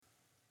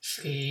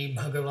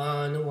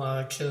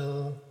श्रीभगवानुवाच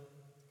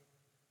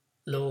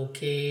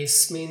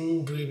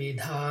लोकेऽस्मिन्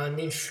द्विविधा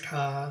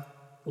निष्ठा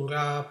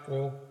पुरा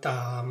प्रोक्ता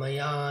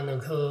मया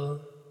नघ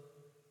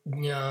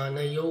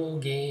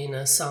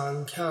ज्ञानयोगेन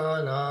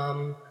साङ्ख्यानां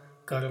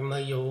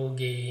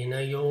कर्मयोगेन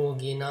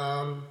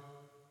योगिनाम्.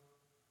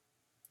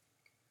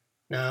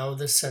 Now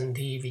the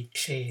Sandhi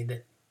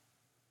Vichhed.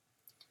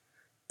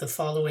 The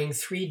following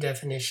three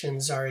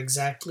definitions are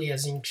exactly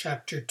as in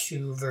chapter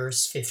 2,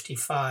 verse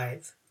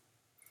 55.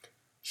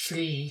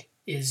 Shri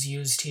is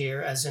used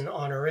here as an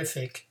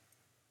honorific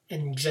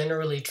and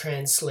generally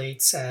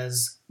translates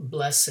as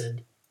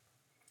blessed.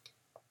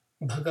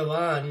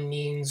 Bhagavan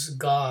means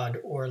God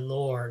or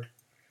Lord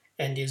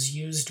and is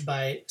used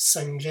by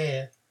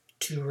Sanjaya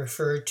to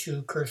refer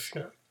to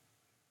Krishna.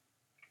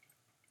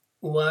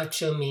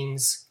 Uvacha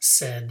means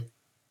said.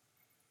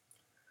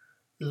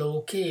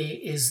 Loke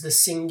is the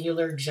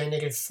singular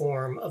genitive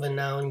form of a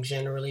noun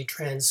generally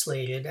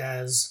translated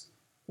as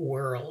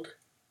world.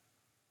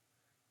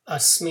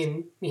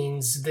 Asmin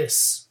means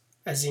this,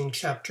 as in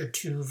chapter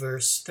 2,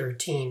 verse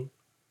 13.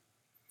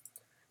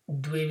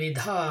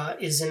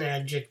 Dvividha is an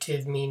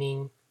adjective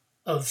meaning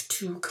of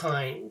two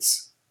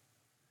kinds.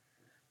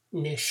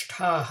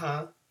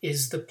 Nishthaha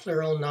is the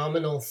plural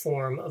nominal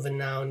form of a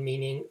noun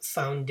meaning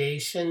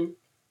foundation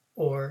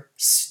or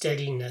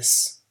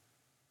steadiness.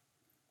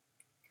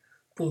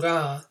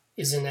 Pura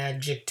is an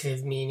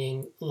adjective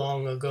meaning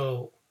long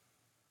ago.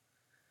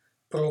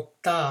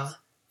 Prokta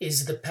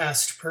is the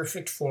past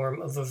perfect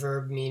form of a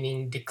verb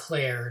meaning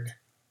declared.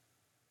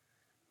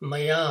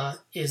 Maya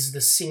is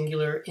the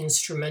singular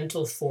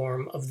instrumental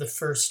form of the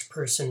first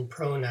person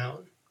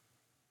pronoun.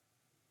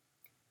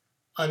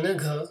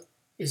 Anagha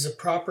is a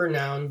proper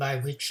noun by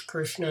which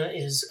Krishna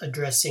is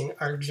addressing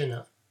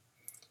Arjuna.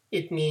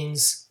 It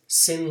means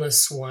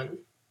sinless one.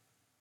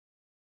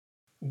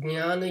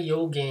 Jnana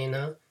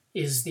Yogena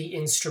is the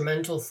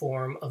instrumental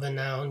form of a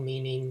noun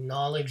meaning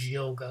knowledge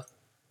yoga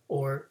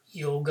or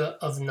yoga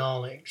of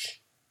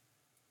knowledge.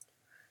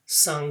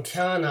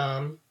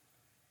 Sankhyanam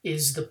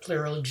is the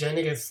plural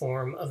genitive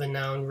form of a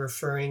noun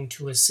referring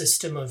to a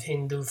system of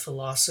Hindu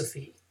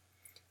philosophy.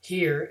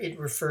 Here it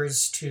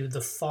refers to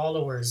the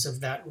followers of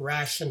that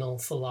rational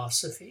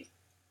philosophy.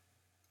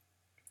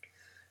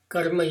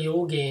 Karma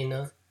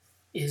Yogena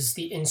is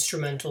the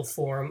instrumental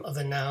form of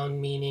a noun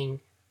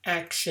meaning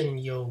action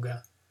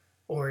yoga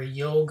or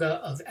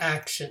yoga of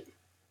action.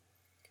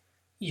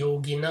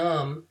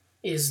 Yoginam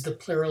is the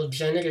plural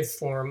genitive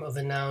form of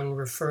a noun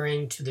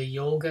referring to the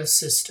yoga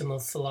system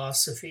of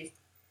philosophy.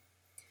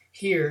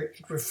 Here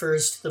it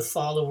refers to the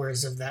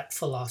followers of that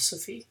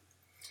philosophy.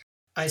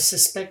 I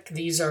suspect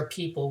these are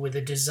people with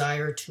a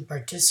desire to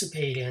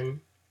participate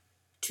in,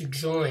 to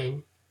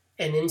join,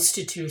 an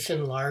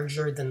institution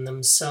larger than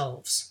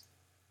themselves.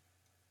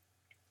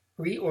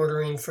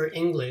 Reordering for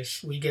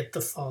English, we get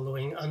the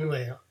following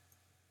Anvaya.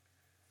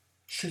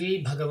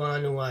 Shri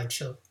Bhagavan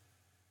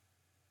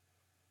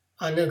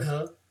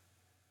Anagha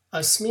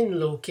Asmin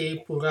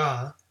Loke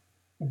Pura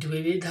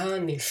Dvividha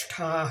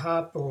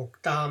Nishthaha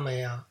Prokta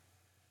Maya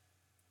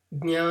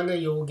Jnana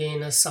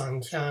Yogena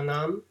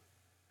Sankhyanam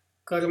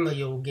Karma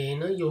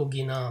Yogena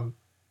Yoginam.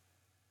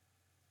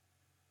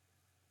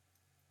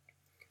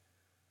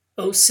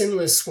 O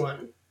sinless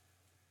one,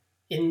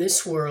 in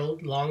this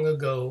world long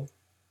ago,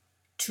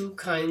 two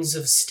kinds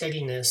of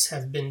steadiness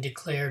have been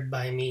declared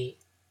by me.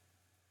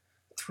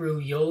 Through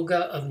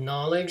yoga of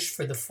knowledge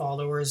for the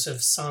followers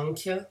of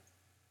Sankhya,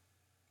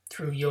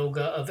 through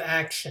yoga of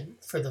action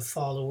for the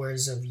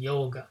followers of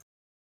yoga.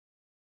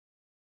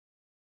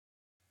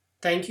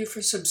 Thank you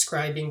for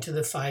subscribing to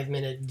the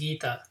 5-Minute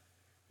Gita,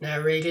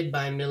 narrated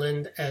by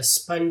Milind S.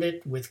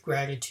 Pandit, with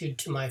gratitude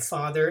to my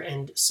father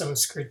and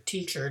Sanskrit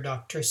teacher,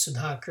 Dr.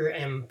 Sudhakar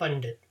M.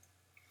 Pandit.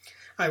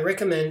 I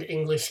recommend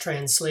English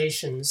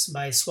translations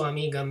by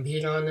Swami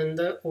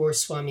Gambhirananda or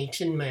Swami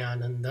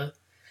Chinmayananda.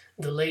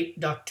 The late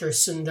Dr.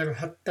 Sundar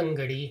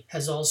Hattangadi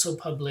has also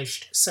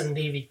published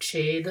Sandhi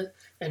Vichhed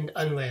and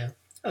Anvaya,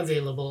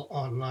 available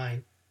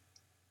online.